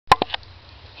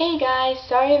Hey guys,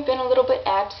 sorry I've been a little bit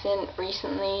absent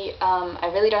recently. I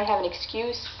really don't have an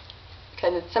excuse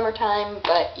because it's summertime,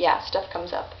 but yeah, stuff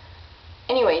comes up.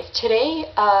 Anyways, today,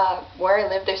 where I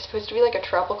live, there's supposed to be like a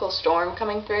tropical storm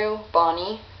coming through,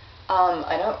 Bonnie.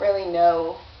 I don't really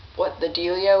know what the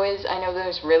dealio is. I know there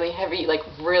was really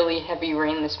heavy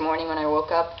rain this morning when I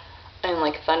woke up, and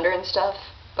like thunder and stuff.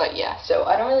 But yeah, so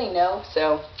I don't really know,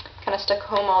 so kind of stuck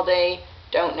home all day.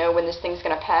 Don't know when this thing's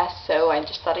gonna pass, so I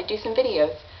just thought I'd do some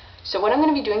videos. So what I'm going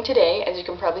to be doing today, as you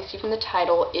can probably see from the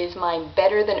title, is my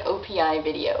Better Than OPI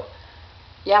video.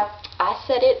 Yep, I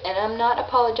said it, and I'm not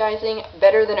apologizing.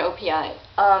 Better Than OPI.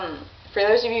 For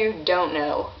those of you who don't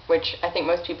know, which I think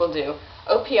most people do,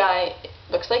 OPI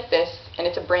looks like this, and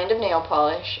it's a brand of nail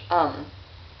polish.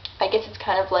 I guess it's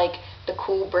kind of like the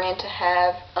cool brand to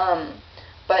have,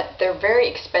 but they're very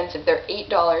expensive. They're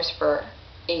 $8 for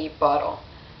a bottle.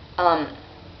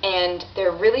 And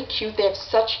they're really cute. They have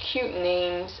such cute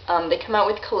names. They come out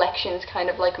with collections kind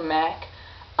of like MAC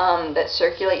that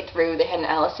circulate through. They had an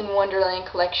Alice in Wonderland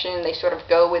collection. They sort of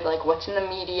go with like what's in the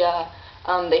media.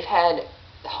 They've had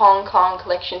Hong Kong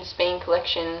collection, Spain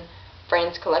collection,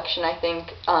 France collection, I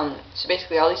think. So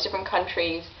basically all these different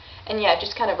countries. And yeah,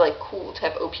 just kind of like cool to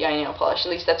have OPI nail polish. At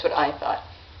least that's what I thought.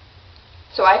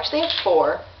 So I actually have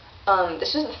 4.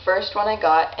 This is the first one I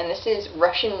got, and this is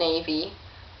Russian Navy,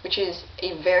 which is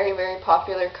a very, very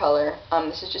popular color.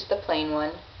 This is just the plain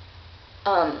one.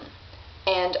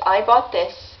 And I bought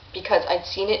this because I'd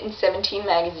seen it in 17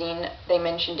 magazine. They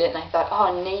mentioned it, and I thought,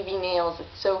 oh, navy nails,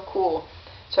 it's so cool.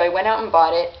 So I went out and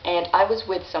bought it, and I was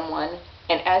with someone,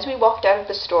 and as we walked out of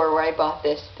the store where I bought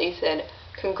this, they said,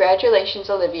 "Congratulations,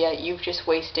 Olivia, you've just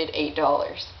wasted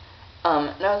 $8.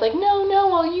 And I was like,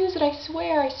 no, I'll use it, I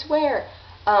swear, I swear.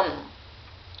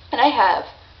 And I have.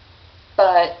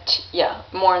 But yeah,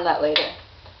 more on that later.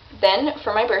 Then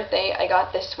for my birthday I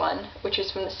got this one, which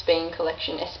is from the Spain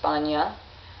collection, España,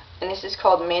 and this is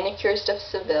called Manicurist of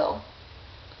Seville,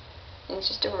 and it's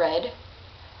just a red.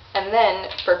 And then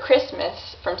for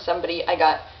Christmas from somebody I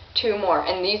got 2 more,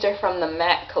 and these are from the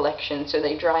matte collection, so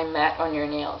they dry matte on your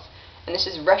nails. And this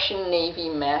is Russian Navy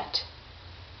matte.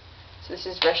 So this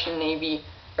is Russian Navy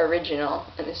original,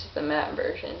 and this is the matte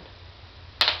version.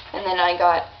 And then I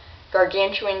got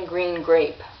Gargantuan Green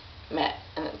Grape matte,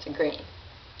 and that's a green.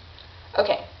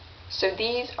 Okay, so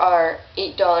these are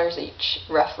 $8 each,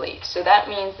 roughly. So that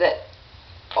means that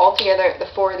altogether, the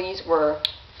 4 of these were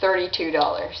 $32.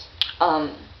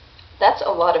 That's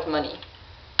a lot of money,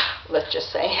 let's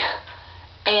just say.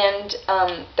 And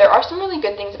there are some really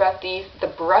good things about these. The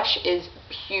brush is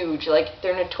huge. Like,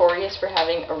 they're notorious for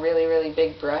having a really, really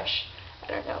big brush. I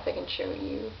don't know if I can show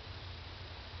you.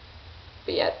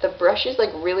 But yeah, the brush is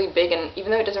like really big, and even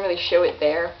though it doesn't really show it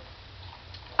there,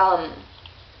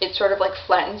 it sort of like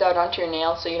flattens out onto your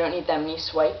nail, so you don't need that many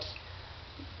swipes.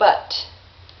 But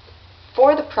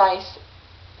for the price,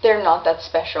 they're not that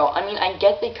special. I mean, I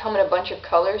get they come in a bunch of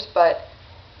colors, but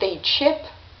they chip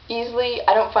easily.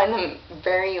 I don't find them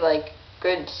very like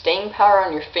good staying power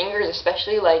on your fingers,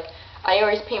 especially like I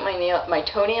always paint my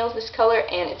toenails this color,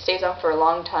 and it stays on for a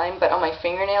long time, but on my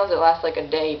fingernails it lasts like a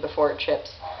day before it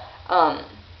chips.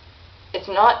 It's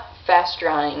not fast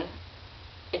drying.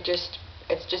 It's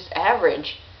just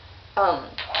average.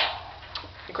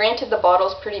 Granted, the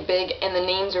bottle's pretty big and the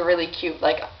names are really cute.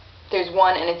 Like, there's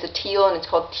one and it's a teal and it's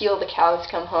called Teal the Cows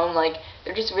Come Home. Like,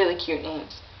 they're just really cute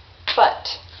names.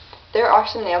 But there are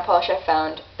some nail polish I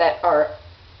found that are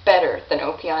better than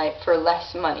OPI for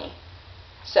less money.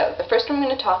 So the first one I'm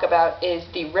going to talk about is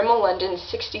the Rimmel London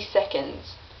 60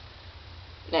 Seconds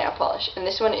nail polish, and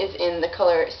this one is in the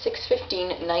color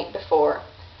 615 Night Before,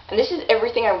 and this is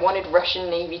everything I wanted Russian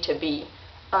Navy to be.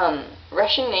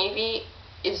 Russian Navy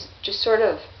is just sort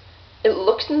of, it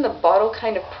looks in the bottle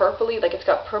kind of purpley, like it's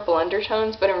got purple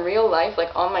undertones, but in real life,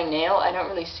 like on my nail, I don't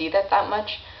really see that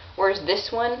much, whereas this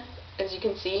one, as you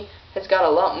can see, has got a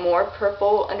lot more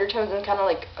purple undertones and kind of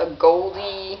like a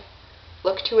goldy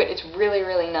look to it. It's really,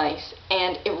 really nice,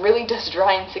 and it really does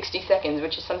dry in 60 seconds,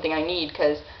 which is something I need,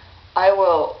 because I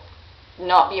will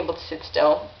not be able to sit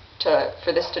still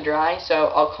for this to dry, so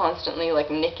I'll constantly like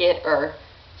nick it or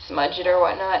smudge it or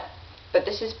whatnot. But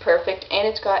this is perfect, and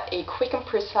it's got a quick and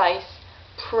precise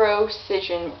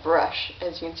precision brush,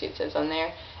 as you can see it says on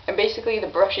there. And basically the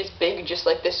brush is big just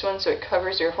like this one, so it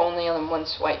covers your whole nail in one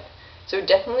swipe. So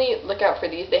definitely look out for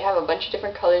these. They have a bunch of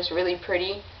different colors, really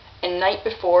pretty. And Night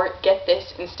Before, get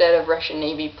this instead of Russian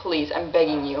Navy, please, I'm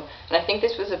begging you. And I think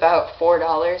this was about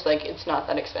 $4, like it's not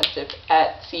that expensive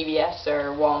at CVS or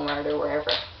Walmart or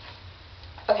wherever.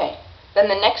 Okay, then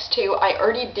the next 2 I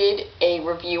already did a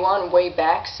review on way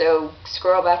back, so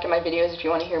scroll back in my videos if you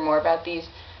want to hear more about these.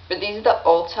 But these are the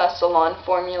Ulta Salon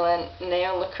Formula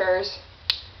nail lacquers,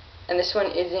 and this one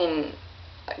is in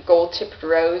Gold-Tipped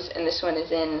Rose, and this one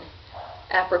is in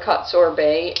Apricot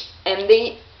Sorbet, and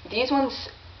these ones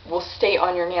will stay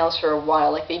on your nails for a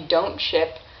while. Like, they don't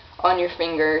chip on your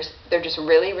fingers. They're just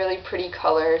really, really pretty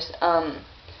colors.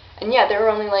 And yeah, they were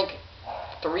only like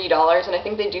 $3, and I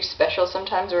think they do specials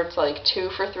sometimes where it's like 2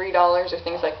 for $3 or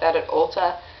things like that at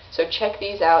Ulta. So check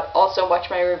these out. Also watch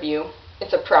my review.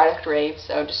 It's a product rave,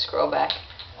 so just scroll back.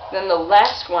 Then the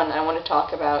last one I want to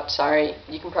talk about, sorry,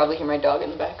 you can probably hear my dog in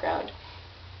the background.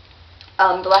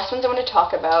 The last ones I want to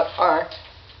talk about are,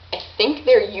 I think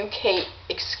they're UK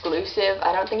exclusive.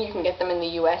 I don't think you can get them in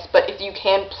the US, but if you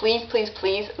can, please, please,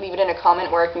 please leave it in a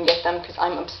comment where I can get them, because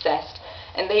I'm obsessed.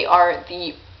 And they are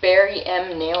the Berry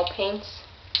M nail paints,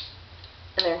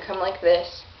 and they come like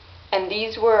this. And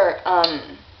these were,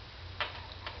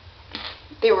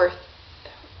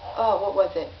 oh, what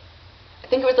was it? I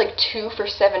think it was like 2 for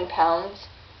 £7.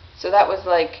 So that was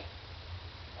like,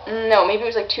 no, maybe it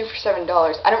was like 2 for $7.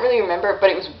 I don't really remember, but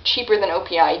it was cheaper than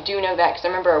OPI. I do know that because I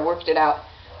remember I worked it out.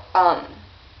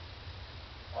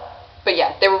 But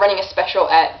yeah, they were running a special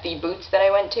at the Boots that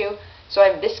I went to. So I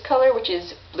have this color, which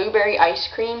is Blueberry Ice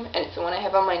Cream, and it's the one I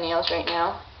have on my nails right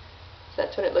now. So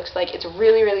that's what it looks like. It's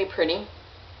really, really pretty.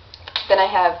 Then I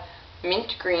have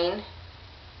Mint Green,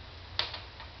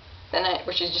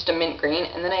 which is just a mint green,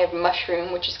 and then I have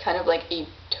Mushroom, which is kind of like a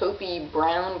taupey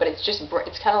brown, but it's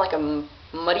kind of like a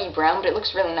muddy brown, but it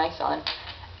looks really nice on.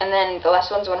 And then the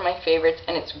last one's one of my favorites,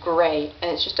 and it's gray, and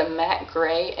it's just a matte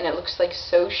gray, and it looks like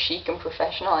so chic and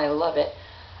professional. I love it.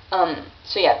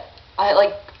 So yeah,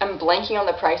 I'm blanking on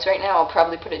the price right now. I'll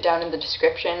probably put it down in the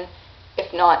description.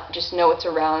 If not, just know it's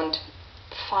around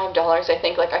 $5, I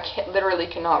think. Like, I literally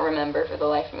cannot remember for the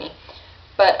life of me.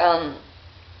 But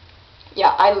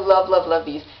yeah, I love, love, love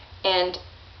these. And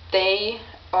they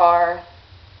are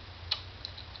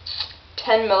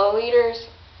 10 milliliters,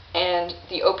 and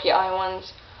the OPI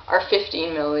ones are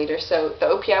 15 milliliters. So the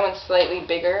OPI one's slightly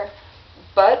bigger,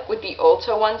 but with the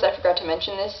Ulta ones, I forgot to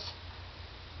mention this,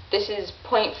 this is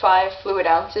 0.5 fluid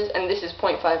ounces, and this is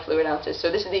 0.5 fluid ounces. So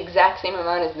this is the exact same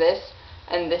amount as this,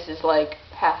 and this is like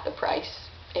half the price,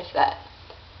 if that.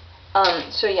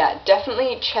 So yeah,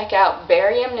 definitely check out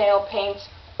Berry M nail paints,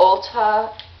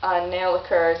 Ulta nail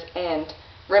lacquers, and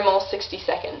Rimmel 60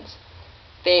 seconds.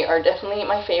 They are definitely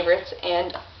my favorites,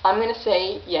 and I'm going to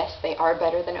say, yes, they are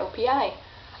better than OPI.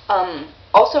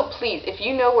 Also, please, if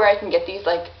you know where I can get these,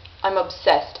 like, I'm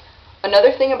obsessed.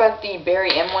 Another thing about the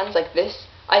Berry M ones, like this,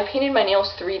 I painted my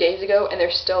nails 3 days ago, and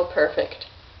they're still perfect.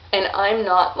 And I'm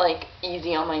not, like,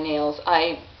 easy on my nails.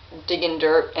 I dig in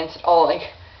dirt, and it's all,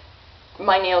 like,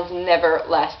 my nails never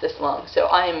last this long. So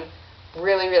I'm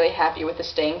really, really happy with the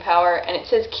staying power. And it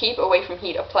says keep away from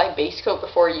heat, apply base coat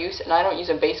before use, and I don't use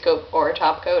a base coat or a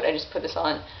top coat. I just put this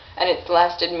on, and it's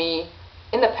lasted me,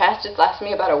 in the past, it's lasted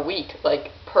me about a week.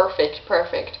 Like, perfect,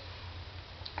 perfect.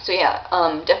 So yeah,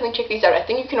 definitely check these out. I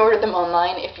think you can order them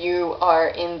online if you are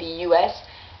in the US,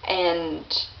 and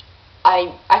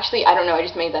I don't know, I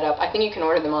just made that up. I think you can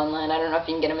order them online. I don't know if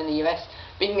you can get them in the US,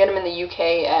 but you can get them in the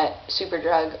UK at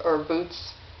Superdrug or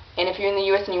Boots. And if you're in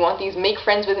the US and you want these, make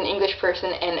friends with an English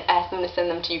person and ask them to send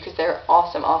them to you, because they're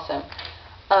awesome, awesome.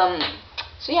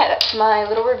 So yeah, that's my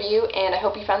little review, and I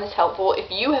hope you found this helpful. If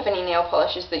you have any nail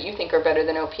polishes that you think are better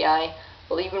than OPI,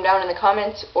 leave them down in the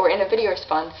comments or in a video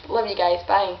response. Love you guys.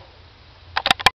 Bye.